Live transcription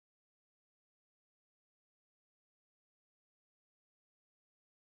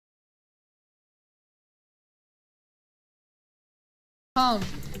Home.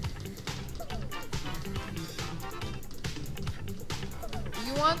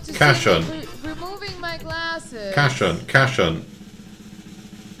 You want to Cash see on. me removing my glasses. Cash on, cash on.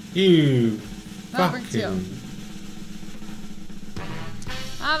 You Number fucking... 2.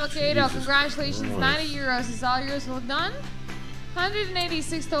 Avocado, Jesus congratulations. Christ. 90 euros is all yours. Well done.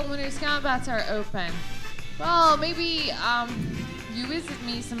 186 total winners. Count bats are open. Well, maybe you visit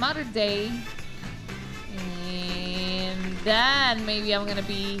me some other day. And then maybe I'm gonna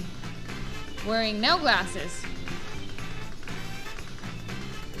be wearing no glasses.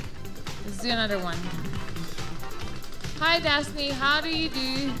 Let's do another one. Hi Destiny, how do you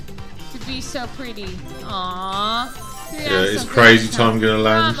do to be so pretty? Aww. Yeah, is crazy time gonna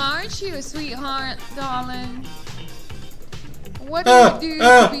land? Mom, aren't you a sweetheart, darling? What do you do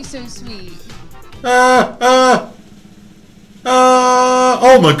to be so sweet?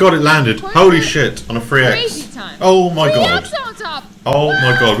 Oh my god, it landed. Holy shit, on a 3x. Crazy time. Oh my god. 3x on top. Oh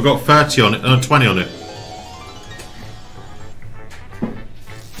my god, we've got 30 on it, 20 on it.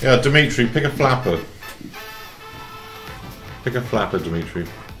 Yeah, Dimitri, pick a flapper. Pick a flapper, Dimitri.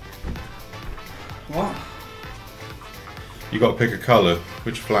 What? You gotta pick a colour.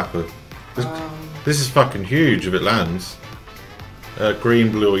 Which flapper? This is fucking huge if it lands.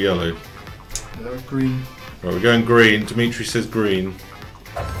 Green, blue or yellow? Green. Right, we're going green. Dimitri says green.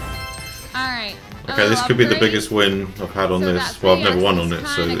 Alright. Okay, this could be the biggest win I've had on this. Well, I've never won on it,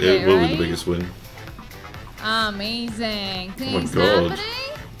 so it will be the biggest win. Amazing. Things God. happening.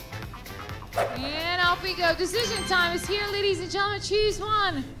 And off we go. Decision time is here, ladies and gentlemen. Choose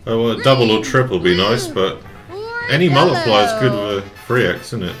one. Oh, well, double or triple would be nice, but any multiplier is good with a 3x,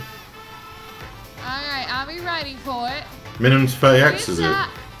 isn't it? Alright, I'll be ready for it. Minimum's 30x, is it?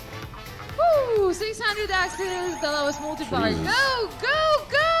 Woo! 600x is the lowest multiplier. Jesus. Go, go,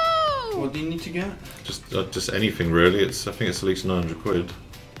 go! What do you need to get? Just anything really. I think it's at least 900 quid.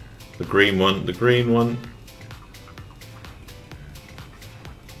 The green one.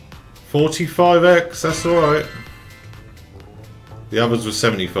 45x, that's alright. The others were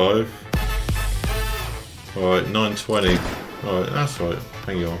 75. Alright, 920. Alright, that's alright.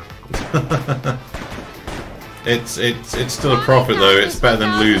 Hang on. It's still a profit though. It's better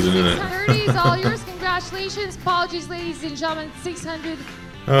than losing, isn't it? 630 is all yours. Congratulations. Apologies, ladies and gentlemen. 600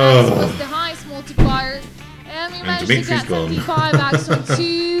 Oh. was the highest multiplier. And we managed Dimitri's to get 75x on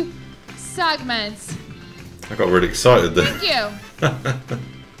 2 segments. I got really excited there. Thank you.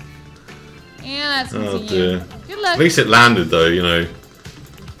 And let's continue. Oh dear. Good luck. At least it landed though, you know.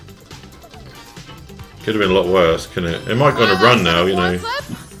 Could have been a lot worse, couldn't it? It might go on a run now, you know.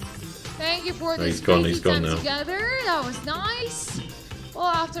 Thank you for No, this he's gone time now. together. That was nice. Well,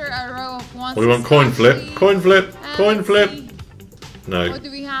 after a row of ones. What do you want? Coin flip? Coin flip? Coin flip? See. No. What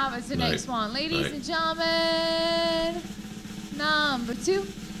do we have as the No. next one? Ladies No. and gentlemen, number 2.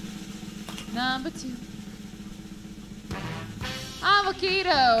 Number 2.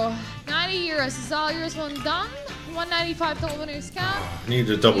 Avocado. 90 euros is all yours. One done. 195 total winners count. Need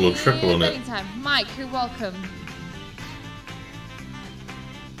a double or triple on it. Betting time. Mike, you're welcome.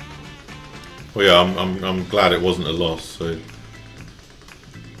 Well, yeah, I'm glad it wasn't a loss. So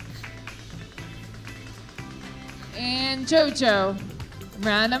And Jojo.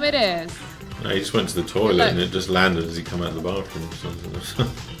 Random it is. no, he just went to the toilet and it just landed as he come out of the bathroom.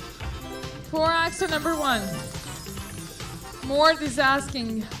 4x or number 1. Mort is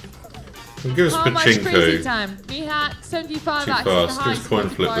asking Well, give us how much crazy pachinko, time. We had 75 Too x. fast. Give us coin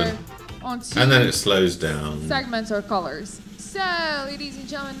flip then. On 2 and then it slows down. segments or colors. So, ladies and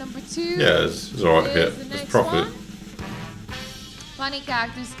gentlemen, number 2. Yeah, it's alright is hit. the It's next profit. one. Funny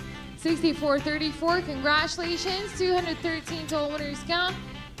Cactus 6434. Congratulations. 213 total winners count.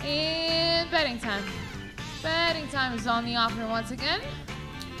 And betting time. Betting time is on the offer once again.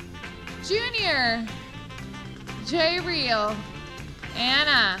 Junior. J Real.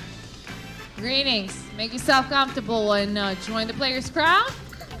 Anna. Greetings. Make yourself comfortable and join the players crowd.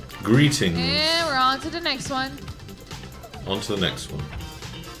 Greetings. And we're on to the next one. On to the next one.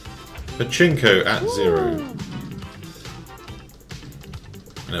 Pachinko at 0.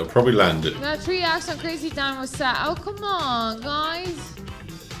 And it'll probably land it. That 3x on Crazy Time was set. Oh, come on, guys.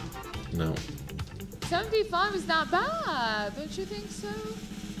 No. 75 is not bad. Don't you think so?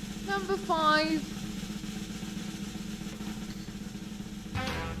 Number 5.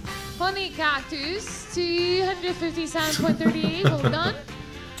 Funny Cactus. 257.38. Well done.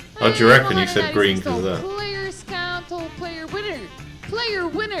 How'd you reckon? You said green because of that. Players count. Total player winner. Player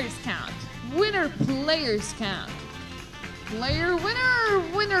winners count. Winner players count. Player winner.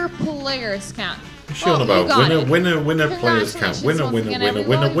 Winner players count. What's she on about? Winner players count. Congratulations once again,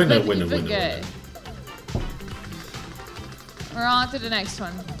 everyone. Very, very Winner. good. We're on to the next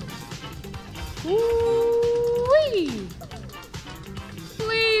one. Woo-wee.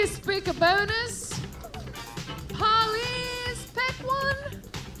 Please pick a bonus. Please pick one.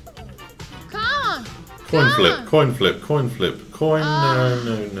 Come on. Coin Come flip, on. coin flip, coin flip, coin.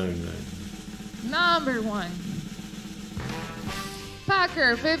 No. Number 1.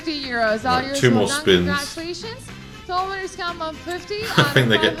 Packer, 50 euros. All Right, yours 2 well more done. spins. Congratulations. Total winners count on 50. I think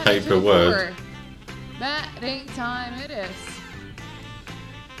they get paid per word. Betting time it is.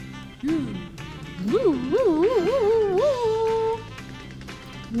 Woo, woo, woo, woo, woo.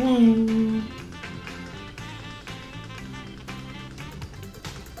 Woo.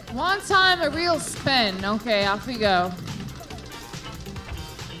 One time a real spin. Okay, off we go.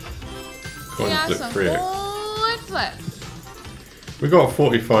 Coin Yeah, flip some 3. coin flip. We got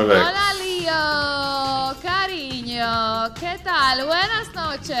 45x. Hola Leo, cariño, ¿qué tal? Buenas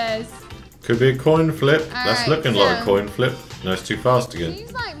noches. Could be a coin flip. That's Alright, looking like a so- coin flip. No, it's too fast again.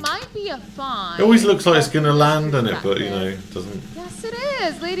 Seems like might be a fine. It always looks like it's going to land on it, but you know, it doesn't. Yes, it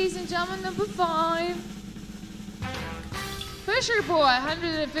is. Ladies and gentlemen, number 5. Fisher Boy,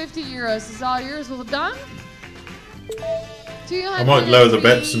 150 euros is all yours. Well done. I might lower the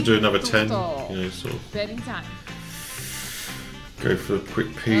bets and do another 10. You know, sort of Betting time. go for a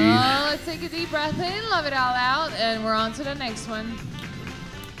quick pee. Let's take a deep breath in, love it all out, and we're on to the next one.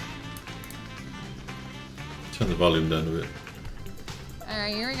 Turn the volume down a bit. All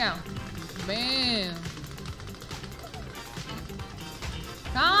right, here we go. Boom.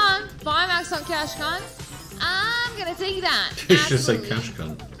 Come on, 5x on Cash Con. I'm gonna take that. You should say Absolutely. cash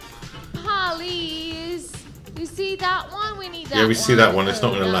gun. Please. You see that one? We need that Yeah, one. we see that one. It's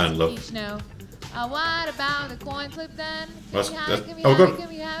not gonna Oh, land, love. each know. What about the coin flip then? Can That's- we have that's- it? Can we oh, have good. it? Can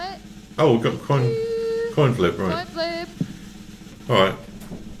we have it? Oh, we've got coin flip, Coin right. flip. Alright.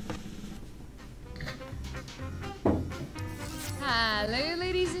 Hello,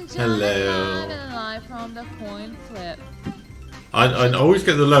 ladies and gentlemen. Hello. Live and live from the coin flip. I always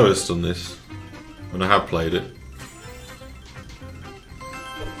get the lowest on this when I have played it.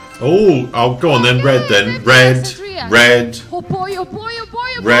 Oh, go on then. Red then. Red. Oh boy, oh boy, oh boy,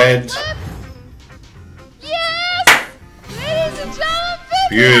 oh boy. Red. Flip. Yes! Ladies and gentlemen,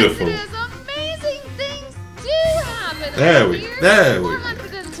 50 Beautiful. Exodus. Amazing things do happen. There we go.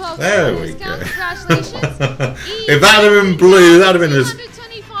 412 There we discount. go. Congratulations. If that had been blue, that would have been as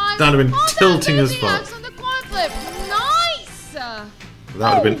 225. that'd have been On that tilting as 50 fuck. X on the coin flip. Nice. That would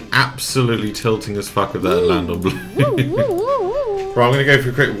have been absolutely tilting as fuck if that had landed on blue. Woo, woo, woo, woo. Right, I'm gonna go for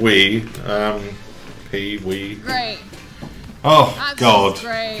a quick wee. Wee. Great. Oh That's God! just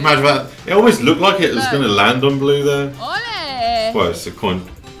great. Imagine that. It almost looked like it was Look. gonna land on blue there. Ole. Well, it's a coin.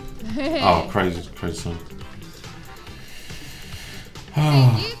 Oh, crazy song.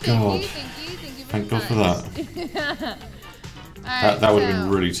 Oh God! Thank God for that. That would have been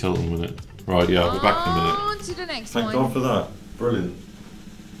really tilting, wouldn't it? Right, yeah, we're back in a minute. On to the next Thank one. God for that. Brilliant.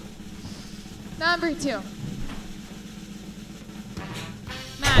 Number 2.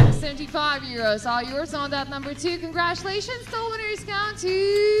 Max, 75 euros. All yours on that number 2. Congratulations. The winners count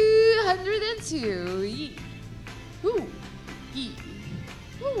 202. Yee. Ooh. Yee.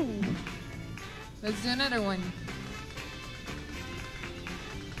 Ooh. Let's do another one.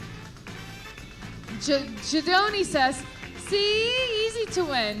 Jadoni says, see, easy to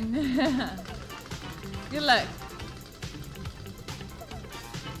win. Good luck.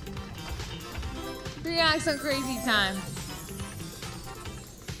 3x on Crazy Time.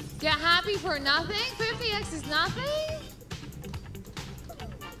 Get happy for nothing? 50x is nothing?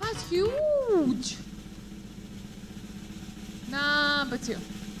 That's huge. Number 2.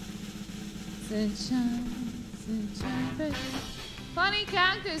 Sunshine, baby. Funny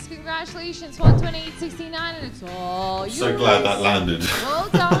Cactus, congratulations, 128.69, and it's all yours. So glad that landed. Well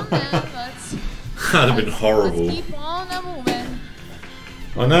done, then. Let's That'd have been horrible. Let's keep on moving.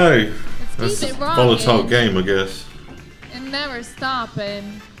 I know. Let's That's keep a it volatile rocking. game, I guess. And never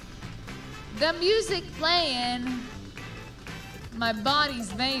stopping. The music playing. My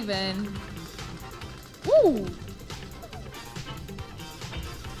body's waving. Woo!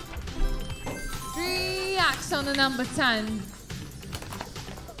 3x on the number 10.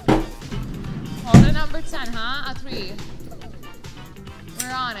 On the number 10, huh? A 3.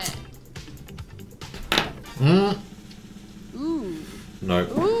 We're on it. Ooh. No.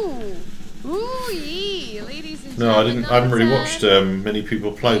 Ooh. Ooh, yee. Ladies and No, I gentlemen. didn't. I haven't really number watched 10. many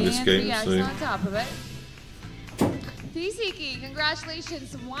people play this And game, 3x so on top of it. Tisiki,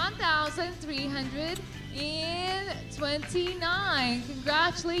 congratulations, 1,329.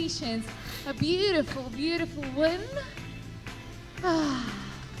 Congratulations. A beautiful, beautiful win.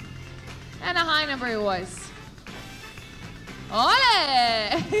 And a high number it was.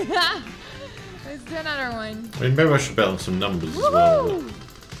 Ole! Let's do another one. I mean, maybe I should bet on some numbers as well. Woohoo!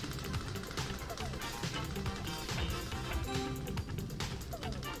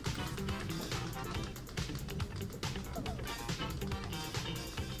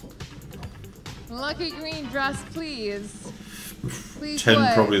 Lucky green dress, please. Please 10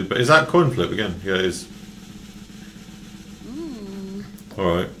 play. probably, but is that coin flip again? Yeah, it is. Ooh.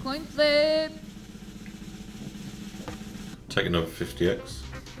 Alright, Coin flip. take another 50x.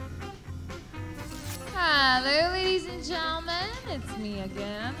 Hello, ladies and gentlemen. It's me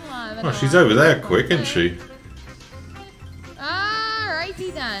again. Live and Oh, she's live. over there quick, isn't she?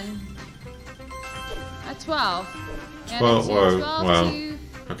 Alrighty then. At 12. And 12, it's whoa, 12 wow. to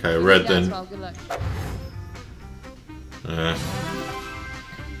Okay, red that's then. 12. Good luck. Yeah.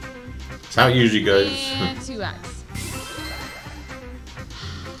 That's how it usually goes. And 2x.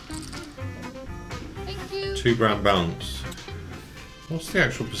 Thank you. £2 bounce. What's the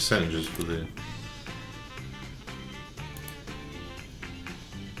actual percentages for the...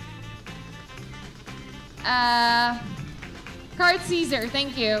 Card Caesar,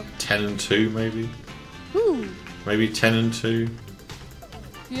 thank you. 10 and 2 maybe? Whew. Maybe 10 and 2?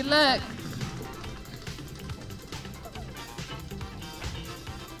 Good luck.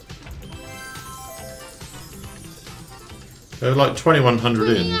 They're like 2100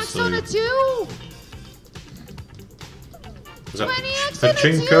 in, 20x so... on a 2. Is that 20x on a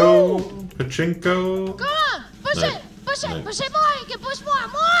Pachinko? Pachinko? Come on, push No. it, push it, No. push it more. You can push more,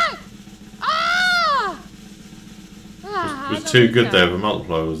 more. Ah! Ah, It I was don't too think good so. there of a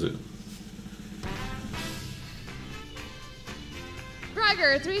multiplier, was it?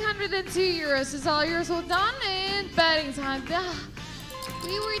 Gregor, 302 euros is all yours all done, and betting time. Ah,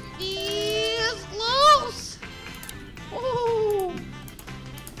 we were this close. Oh.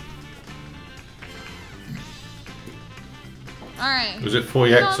 All right. Was it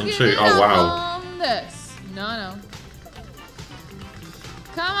 4x on 2? Oh, wow. On this. No.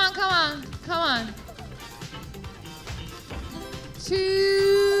 Come on, come on, come on.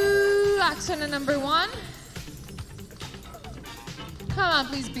 2x on the number 1. Come on,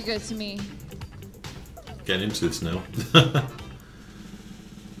 please be good to me. Getting into this now.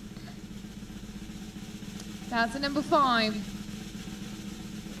 That's a number 5.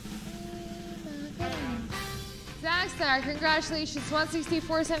 Zackstar, congratulations,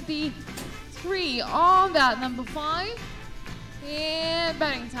 164.73 on that number 5. And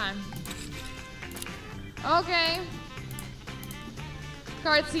betting time. Okay.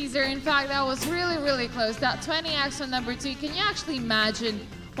 Card Caesar, in fact, that was really, really close. That 20x on number 2. Can you actually imagine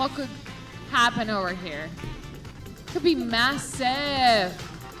what could happen over here? Could be massive.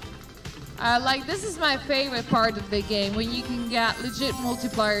 Like, this is my favorite part of the game, when you can get legit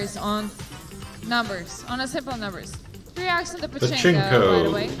multipliers on numbers, on a simple numbers. 3x on the Pachinko, by the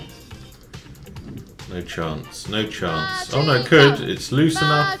way. No chance, no chance. Oh no, it could. It's loose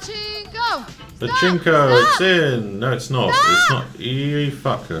enough. Pachinko! Pachinko, Stop! it's in. No, it's not. Stop! It's not. You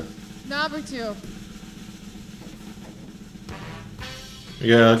fucker. Number 2.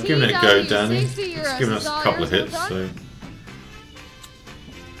 Yeah, I've given it a go, TW, Danny. 60 It's euros. given Is us a all couple of yours hits, all so. done?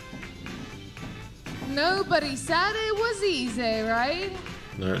 Nobody said it was easy, right?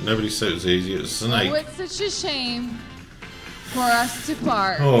 No, nobody said it was easy. It was a Oh, snake. it's such a shame for us to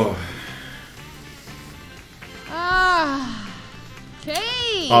part. Oh, Ah.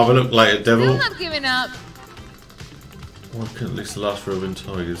 Okay. have a look later, Still devil. not giving up. Why couldn't at least the last row win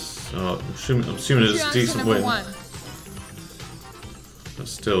Tigers? I'm assuming it was a 2x decent number win. 1. But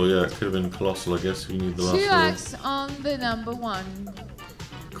still, yeah, it could have been colossal, I guess, if you need the last row. 2x on the number 1.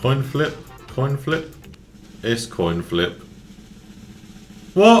 Coin flip? Coin flip? It's coin flip.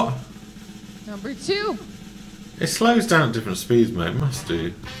 What? Number 2. It slows down at different speeds, mate. It must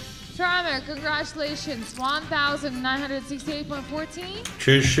do. Trimer, congratulations. 1,968.14.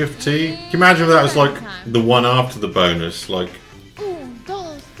 Choose Shift T. Can you imagine if that was like the one after the bonus? Like, 1, 2,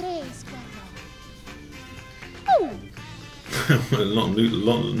 3, 4.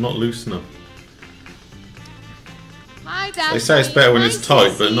 not loose enough. Hi, Daphne. They say it's better when it's Nice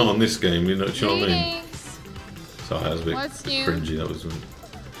tight, to but see not on this game. You know what I mean? Greetings. Sorry, that was a bit What's new? cringy. That was. 2x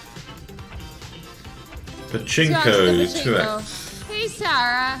Pachinko, to 2x. Hey,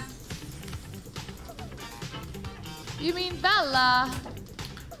 Sarah. You mean Bella?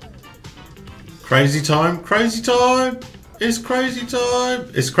 Crazy time, crazy time. It's crazy time.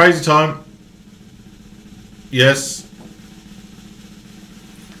 It's crazy time. Yes.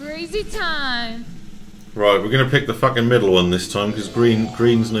 Crazy time. Right, we're gonna pick the fucking middle one this time because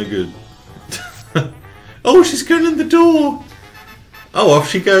green's no good. Oh, she's going in the door. Oh, off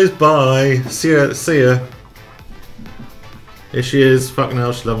she goes. Bye. See ya. See ya. Here she is. Fucking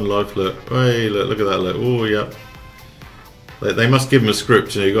hell, she's loving life. Look. Hey, look at that. Look. Oh, yep. They must give him a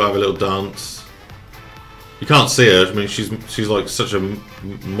script. You know, you got to have a little dance. You can't see her. I mean, she's like such a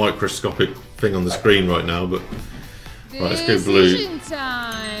microscopic thing on the screen right now. But right, let's go blue. Decision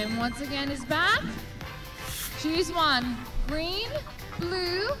time once again is back. Choose one: green,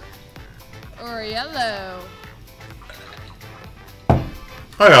 blue, or yellow.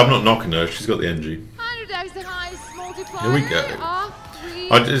 Oh yeah, I'm not knocking her. She's got the NG. 100x the highest multiplier. Here we go.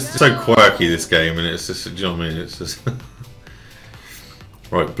 It's so quirky, this game, and it's just, do you know what I mean? It's just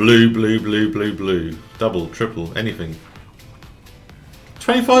right. Blue, blue, blue, blue, blue. Double, triple, anything.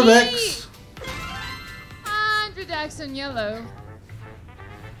 25x. 100x on yellow.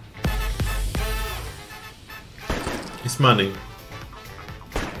 It's money.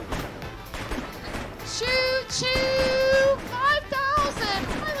 Choo choo!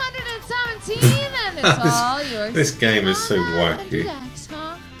 5,517, and it's all yours. This game is so wacky. 100x,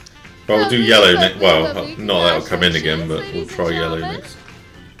 huh? But we'll do Lovely, yellow lovely, next. Well, lovely. not that'll come in again, but Congratulations, we'll try ladies and yellow gentlemen. next.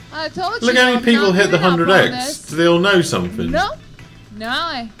 I told Look you. how many I'm people not hit the giving up on 100x. this. Do they all know something? No.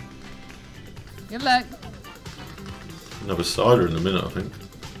 No. Good luck. Another cider in a minute, I think.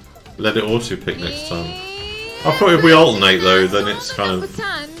 Let it auto pick next time. I thought if we alternate though, then it's kind of.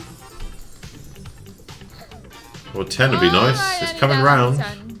 Well, 10 would be nice. It's coming round.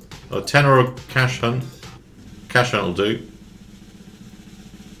 Or 10 or a cash hunt. Cash hunt will do.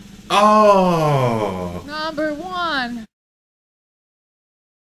 Oh! Number 1.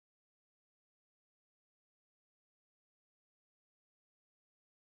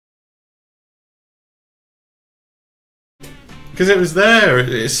 Because it was there,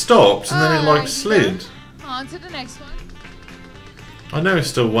 it stopped and then it like slid. On to the next one. I know it's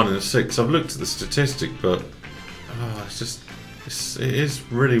still 1 in 6. I've looked at the statistic, but it's just it is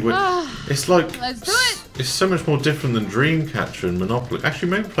really weird. It's like Let's do it. It's so much more different than Dreamcatcher and Monopoly.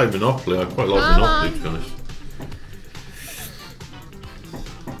 Actually, maybe play Monopoly. I quite like Come Monopoly on. to be honest.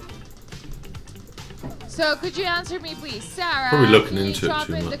 So could you answer me, please, Sarah? Probably looking can you into it drop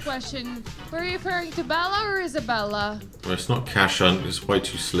too in much. the question? Were you referring to Bella or Isabella? Well, it's not cash hunt. It's way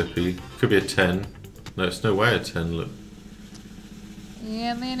too slippy. Could be a 10. No, it's no way a 10. Look.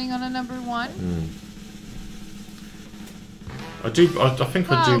 Yeah, landing on a number 1. I think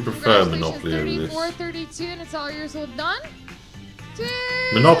I do prefer Monopoly over this. 34, 32, and it's all yours all done.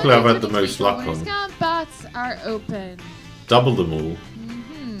 Monopoly I've had the most luck on. Discount bats are open. Double them all.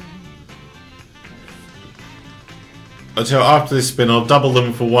 I tell you, after this spin, I'll double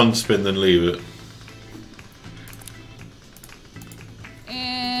them for 1 spin, then leave it.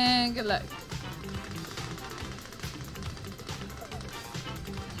 And good luck.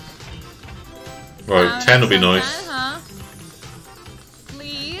 Right, 10 will be nice. 10, huh?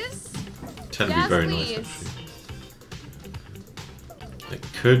 Please. 10 would Yes, be very please. nice, actually. It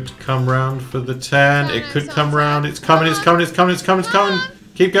could come round for the 10. It could come round. It's coming, it's coming, it's coming, it's coming, it's coming.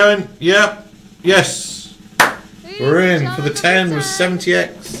 Keep going. Yep. Yes. We're in for the 10 with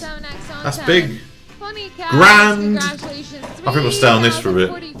 70x. 7x on That's 10. big. Funny cash. Grand. Congratulations. I think we'll stay on this for a bit.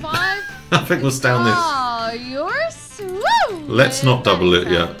 3,045. I think we'll stay on this. Oh, yours? Woo! Let's not double it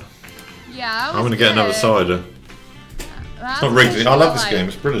yet. Yeah, I'm going to get another cider. It's not rigged. I love this game.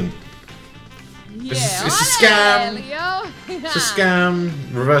 It's brilliant. Yeah, It's a scam. Leo. It's a scam.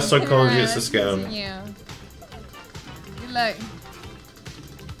 Reverse psychology, it's a scam. Good luck.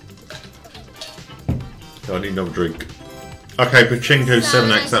 I need another drink. Okay, Pachinko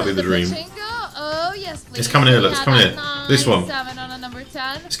 7x, that'd be the dream. Pachinko? Oh, yes, please. It's coming here, look, it's coming here. This one. 7 on a number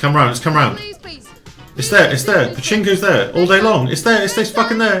 10. It's come round, it's come round. Please, please. It's there, it's there. Pachinko's there all day long. It's there, it's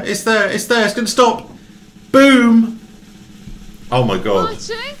fucking there. It's there, it's there. It's gonna stop. Boom! Oh my god.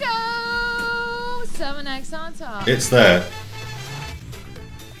 Pachinko! 7x on top. It's there.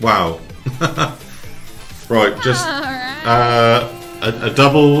 Wow. Right, just Alright. a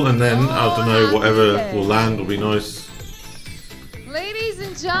double and then, I don't know, whatever will land will be nice. Ladies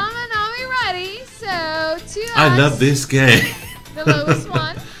and gentlemen, are we ready? So, 2x. I love this game. The lowest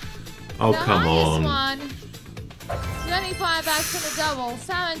one. Oh, The come highest on. one. 25x on the double.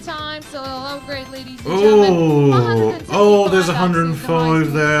 7 times, so it'll upgrade, ladies and Oh, gentlemen. oh, there's 175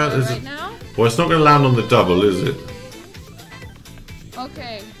 105 there. There's right a, now. well, it's not going to land on the double, is it?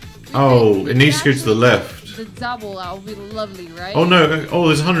 Okay. Oh, it needs to go to the left. The double, that would be lovely, right? Oh no, oh,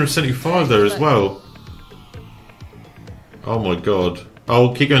 there's 175 there as well. Oh my god.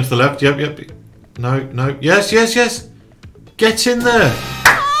 Oh, keep going to the left. Yep, yep. No, no. Yes, yes, yes. Get in there.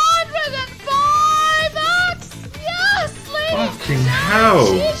 105x! Yes, ladies Fucking and hell.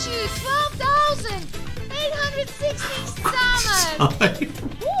 gentlemen.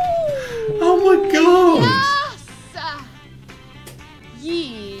 12,867. Oh my god. Yes!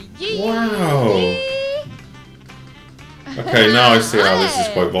 now I see how this is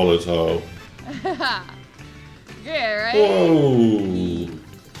quite volatile. Good, right? Whoa.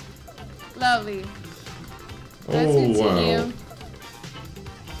 Lovely. Let's Oh, continue. wow.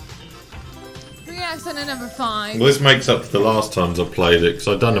 3x on a number 5. Well, this makes up for the last times I played it, because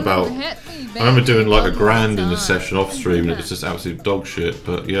I've done about... Hit me, I remember doing like baby, a grand in time. the session off stream, and it was just absolute dog shit.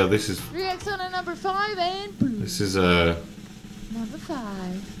 But yeah, this is 3x on a number 5 and boom. this is Number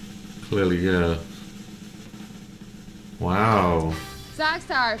 5. clearly, yeah. Wow. Zach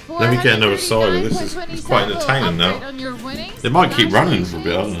Star, Let me get another side of this. It's quite entertaining now. On your winnings. It might keep running for a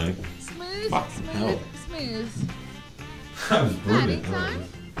bit, I don't know. Smooth, Fucking hell. smooth. That was Batting time.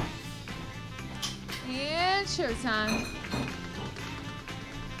 And showtime.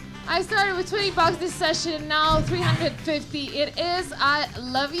 I started with 20 bucks this session, now 350. It is I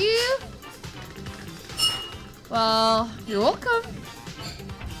love you. Well, you're welcome.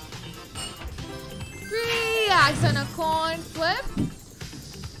 3x on a coin flip.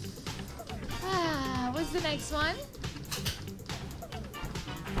 What's the next one?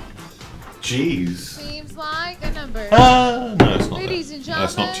 Jeez. Seems like a number. No, it's not. Ladies that. and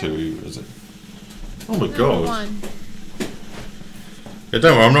That's not gentlemen. 2, is it? Oh my Number god. 1. Yeah,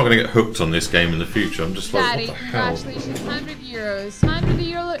 don't worry, I'm not going to get hooked on this game in the future. I'm just like, Daddy, what the hell? congratulations, 100 euros.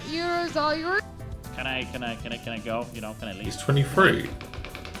 100 euros all yours. Can I go? You know, can I leave? He's 23.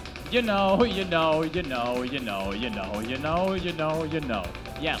 You know.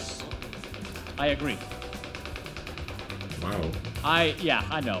 Yes. I agree. Wow. Yeah,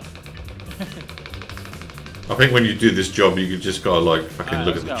 I know. I think when you do this job, you just gotta like fucking Alright,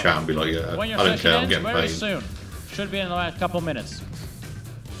 look at let's the go. chat and be like, yeah, When your I don't session care, I'm ends getting very paid. soon. Should be in the last couple minutes.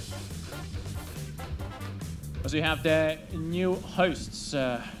 As we have the new hosts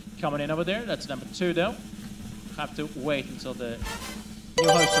coming in over there. That's number 2 though. Have to wait until the new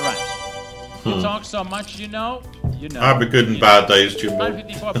host arrives. You talk so much, you know. I have a good and bad days, Jimbo.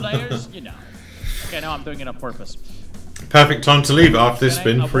 154 players, you know. Okay, now I'm doing it on purpose. Perfect time to leave after this Can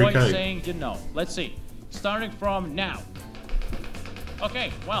spin, I avoid 3k. saying you know? Let's see. Starting from now.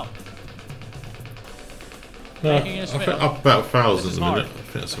 Okay, well. No, I Making a think spin. up about 1,000 This is at the minute. hard. I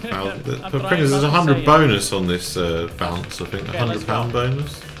think that's 1,000. The I'm thing trying is, there's not a to 100 say it. bonus on this bounce, I think. Okay, A let's £100 go.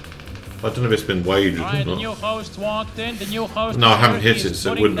 bonus. I don't know if it's been wagered or Alright, the not. new host walked in. The new host. No, I is here. haven't hit He's it,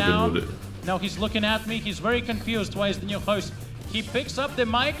 so it putting wouldn't have down. been, would it? No, he's looking at me. He's very confused. Why is the new host? He picks up the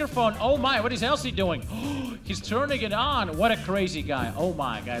microphone. Oh my, what is else he doing? He's turning it on. What a crazy guy. Oh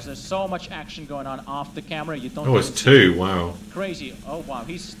my, guys, there's so much action going on off the camera. You don't Oh, it's even see 2, wow. crazy. Oh wow,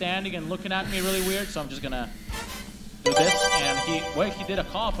 he's standing and looking at me really weird, so I'm just gonna do this. And he did a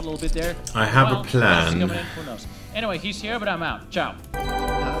cough a little bit there. I have a Well, plan. what's coming in, who knows? Anyway, he's here, but I'm out. Ciao.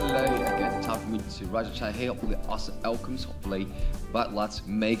 Hello again, time for me to write a chat here, hopefully awesome outcomes, hopefully, but let's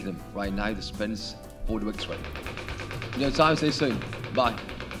make them right now, the spins for the week's rate. You know, time to say soon, bye.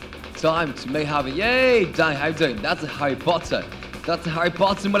 Time to make happen, yay, Dan, how you doing? That's a Harry Potter. That's a Harry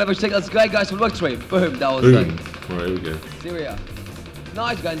Potter, whatever, take let's go guys for the week's rate, boom, that was Boom. it. Right, here we go. Here we are.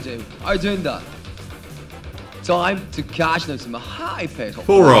 Nice, Ganju, how you doing that? Time to cash them some high pace.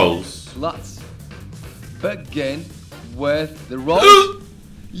 4 rolls. Let's begin with the rolls.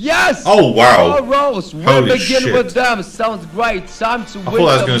 Yes! Oh, wow. 4 rolls. We'll Holy begin shit. with them. Sounds great. Time to win I thought I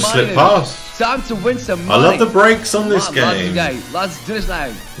was some going to slip money. past. Time to win some I money. love the brakes on this Come on, game. Let's do this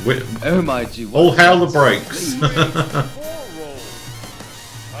now. Wi- Oh my G. what All hail the shots. brakes.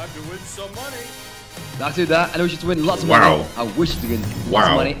 Let's do that. And I wish you to win lots of Wow. money. I wish you to win lots Wow.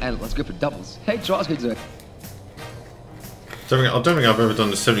 of money. And let's go for doubles. Hey, Charles, how you doing? I don't think I've ever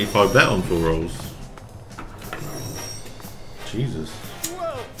done a 75 bet on 4 rolls. Jesus.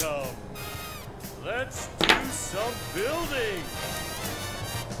 Welcome. Let's do some building.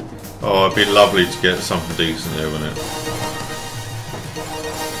 Oh, it'd be lovely to get something decent here, wouldn't it?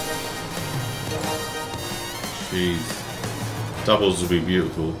 Jeez. Doubles would be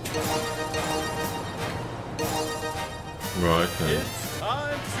beautiful. Right, okay. It's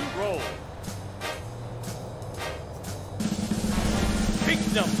time to roll. Big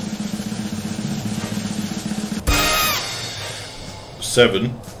number.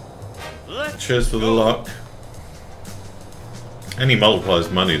 7. Let's Cheers for the go. luck. Any multiplies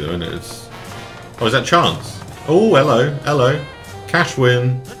money though, isn't it? It's... Oh, is that chance? Oh, hello, hello. Cash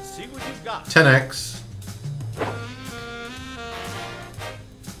win. Let's see what you've got. 10x.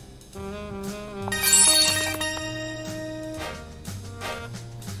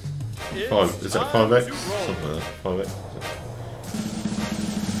 It's 5, is that time 5x? to roll. Something like that. 5x.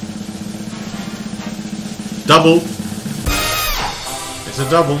 Double. It's a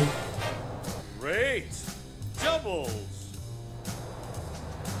double. Great. Doubles.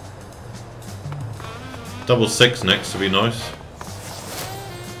 Double 6 next to be nice.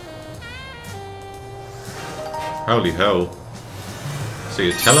 Holy hell. So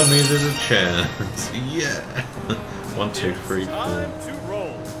you're telling me there's a chance? Yeah. 1, 2, 3, 4. Time to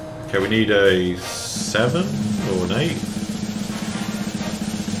roll. Okay, we need a 7 or an 8.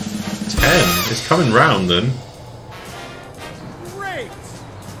 10. It's coming round then. Great.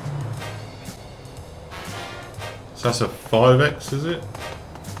 So that's a 5x, is it?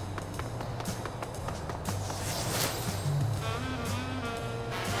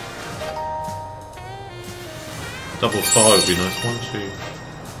 Double 5 would be nice. 1,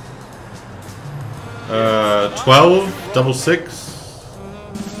 2. 12, double 6. 6.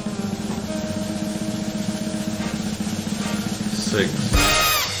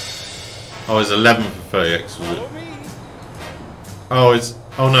 Oh, it's 11 for 30x, was it? Follow me. Oh, it's.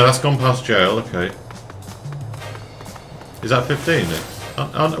 Oh no, that's gone past jail. Okay. Is that 15?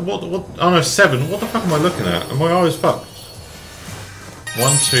 What? Oh no, 7. What the fuck am I looking at? Am I always fucked?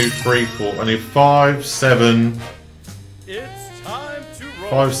 1, 2, 3, 4. I need 5, 7, It's time to roll.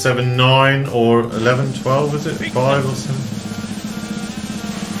 5, 7, 9, or 11, 12. Is it 5 or 7?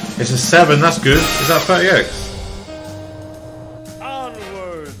 It's a 7. That's good. Is that 30x?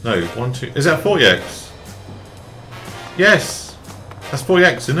 Onward. No, 1, 2. Is that 40x? Yes. That's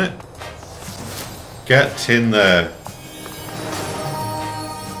 40x, isn't it? Get in there.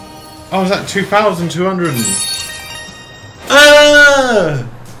 Oh, is that 2,200? Ah!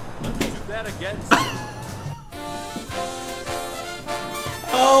 Do that again.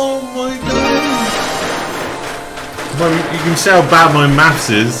 Oh my god! Well, you can see how bad my maths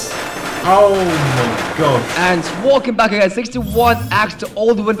is. Oh my god! And walking back again, 61x to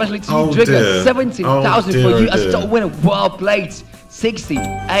all the win, especially to Oh you, Trigger. dear. 17,000 Oh for dear, you oh as dear. top winner. Well played.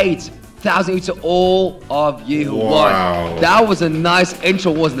 68,000 to all of you who Wow. won. That was a nice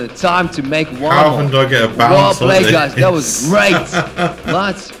intro, wasn't it? Time to make one How more. often do I get a Well bounce on played, this? guys. That was great.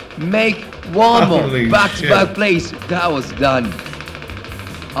 Let's make one more. Holy Back-to-back shit. plays. That was done.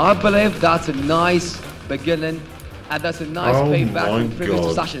 I believe that's a nice beginning, and that's a nice Oh payback my from previous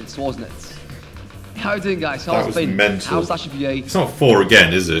God. sessions, wasn't it? How you doing, guys? That How's was it been? mental. How's Sasha VA? It's not 4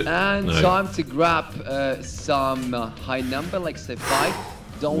 again, is it? And No. time to grab some high number, like say 5.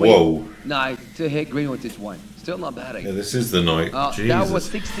 Don't Whoa. we? No, to hit green with this one. Still not bad. Yeah, this is the night. Jesus. That was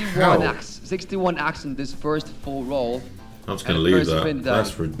How? 61x in this first full roll. I'm just going to And the leave first spin that. done That's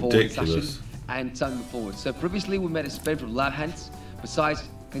for ridiculous. session, and time to move forward. So previously we made a spin from left hand. Besides,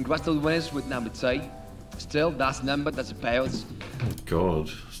 congrats to the winners with number 2. Still, that's number, that's a payout. Oh god.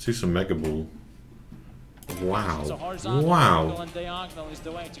 Let's do some Mega Ball. Wow. So horizontal, Wow. vertical, and diagonal is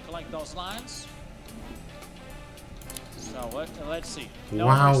the way to collect those lines. So let's see. No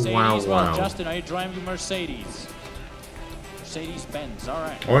Wow, Mercedes. wow, Well, wow. Justin, are you driving a Mercedes? Mercedes-Benz, all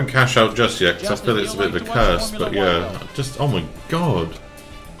right. I won't cash out just yet because I Justin, feel it's a do you bit of a like to watch curse, Formula but One, yeah. though? Just, oh my god.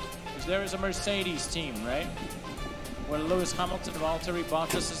 Because there is a Mercedes team, right? Where Lewis Hamilton, Valtteri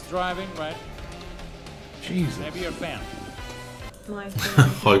Bottas is driving, right? Jesus. Maybe you're a fan. My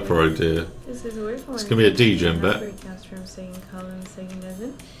favorite Hyper idea. This is away from It's gonna be a DJ bet. Broadcast from second column, second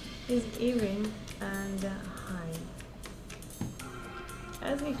dozen is even and high.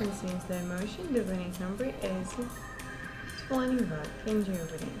 As we can see in slow motion, the winning number is 21. Enjoy your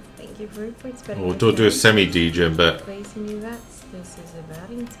winning. Thank you for participating. Or do a semi DJ bet. Placing your bets. This is a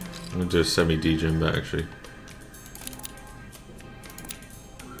batting time. I'm gonna do a semi DJ bet actually.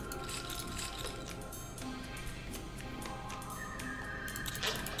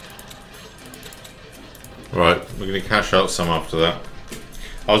 Right, we're gonna cash out some after that.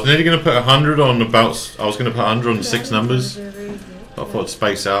 I was nearly gonna put 100 on about. I was gonna put 100 on the 6 numbers. I thought I'd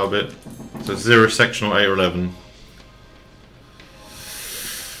space out a bit. So 0 sectional 8 or 11.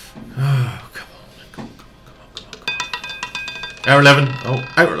 Oh, come on. Hour 11.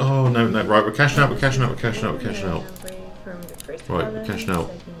 Oh, no. Right, we're cashing out. Right, we're cashing out.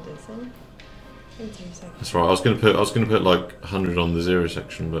 That's right. I was gonna put like 100 on the 0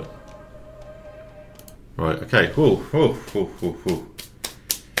 section, but right. Okay. Whoa.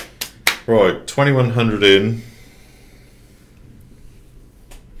 Right, 2100 in.